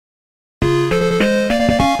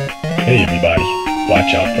Hey everybody,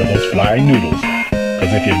 watch out for those flying noodles,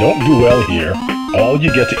 because if you don't do well here, all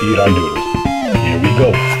you get to eat are noodles. Here we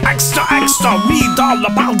go. Extra, extra, read all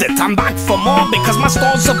about it. I'm back for more because my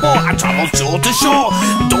store's a bore. I travel shore to shore,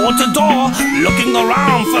 door to door, looking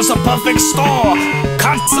around for some perfect store.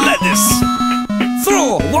 Cuts lettuce,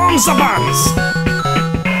 throw warms the buns.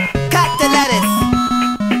 Cut the lettuce,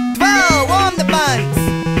 throw warm the buns.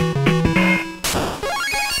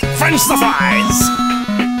 French the fries,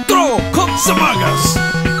 throw cook the burgers.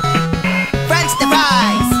 French the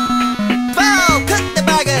fries, throw cook the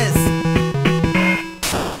burgers.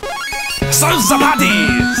 Serve the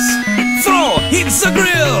patties, throw heat the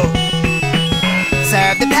grill.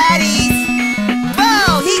 Serve the patties,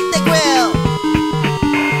 throw heat the grill.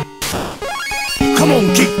 Come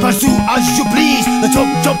on, kick, pursue as you please. The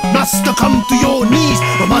chop master, come to your knees.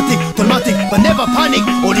 Romantic, dramatic, but never panic.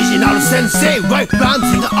 Original sensei, right rounds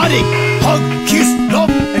in the attic. Hug, kiss, love,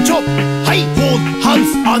 and chop. Hey, hold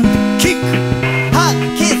hands and kick. Hug,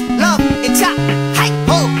 kiss, love, and chop. Hey,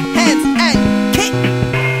 hold hands and kick.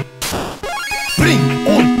 Bring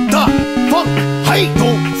on the funk. Hey,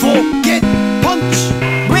 don't forget punch.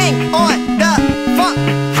 Bring on the funk.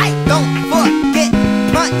 Hey, don't forget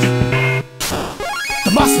punch.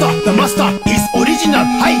 The master is original.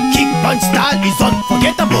 High kick punch style is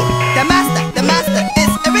unforgettable. The master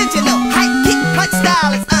is original. High kick punch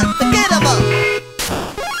style is unforgettable.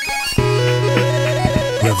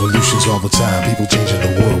 Revolutions all the time, people changing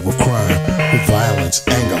the world with crime, with violence,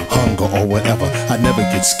 anger, hunger, or whatever. I never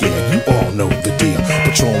get scared, you all know the deal.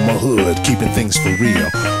 Patrol my hood, keeping things for real.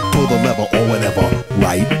 Pull the lever or whatever,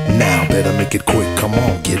 right now. Better make it quick, come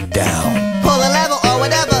on, get down. Pull a level or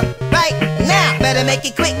whatever, right now. Better make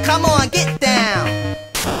it quick, come on, get down.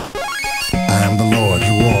 I am the Lord,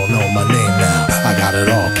 you all know my name now. I got it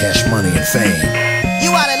all, cash, money, and fame.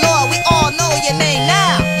 You are the Lord, we all know your name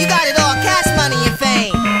now. You got it all, cash, money, and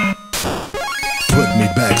fame. Put me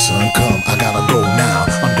back, son, come, I gotta go now.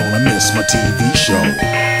 I'm gonna miss my TV show.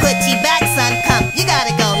 Put you back, son, come, you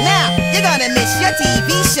gotta go now. You're gonna miss your TV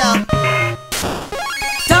show.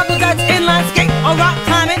 Double dutch, inline skate, or rock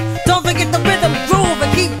climbing. Don't forget the rhythm, groove,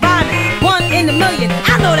 and keep rhyming. 1 in a million,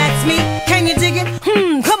 I know that's me. Can you dig it?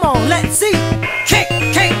 Come on, let's see. Kick,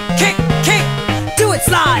 kick, kick, kick. Do it,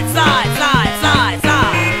 slide, slide, slide, slide,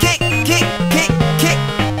 slide. Kick, kick, kick, kick.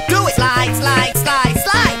 Do it, slide, slide, slide,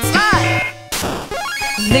 slide, slide.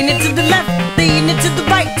 Lean it to the left, lean it to the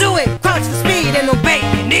right. Do it, crouch for speed and obey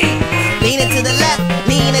your needs. Lean it to the left,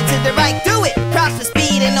 lean it to the right. Do it, crouch for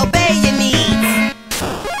speed and obey your needs.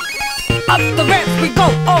 Up the ramps we go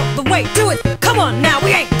all the way. Do it, come on now,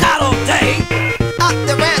 we ain't got all day. Up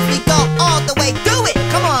the ramps we go all the way. Do it,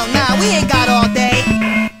 come on now, we ain't got all day.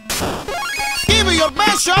 Give it your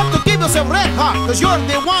best shot to keep yourself red hot, cause you're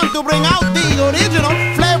the one to bring out the original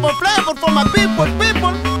flavor for my people.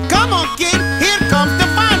 Come on, kid, here comes the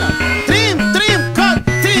final. Trim, cut,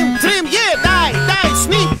 trim, yeah, die,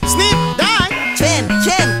 snip, die. Trim,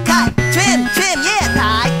 cut, trim, yeah,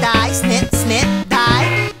 die, snip,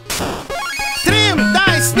 die. Trim,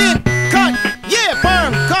 die, snip, cut, yeah,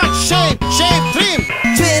 burn, cut, shave, trim.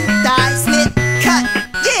 Trim, die, snip, cut,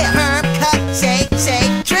 yeah, herb, cut, shave,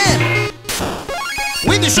 trim.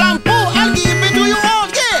 With the shampoo, I'll give it to you all,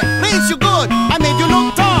 yeah. Rinse you good, I made you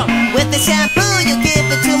look tall. With the shampoo, you give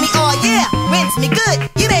it to me, oh yeah. Rinse me good,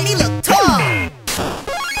 you made me look tall.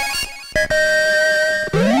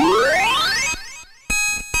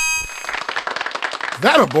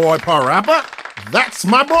 That a boy, PaRappa? That's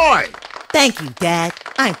my boy. Thank you, Dad.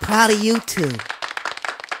 I'm proud of you too.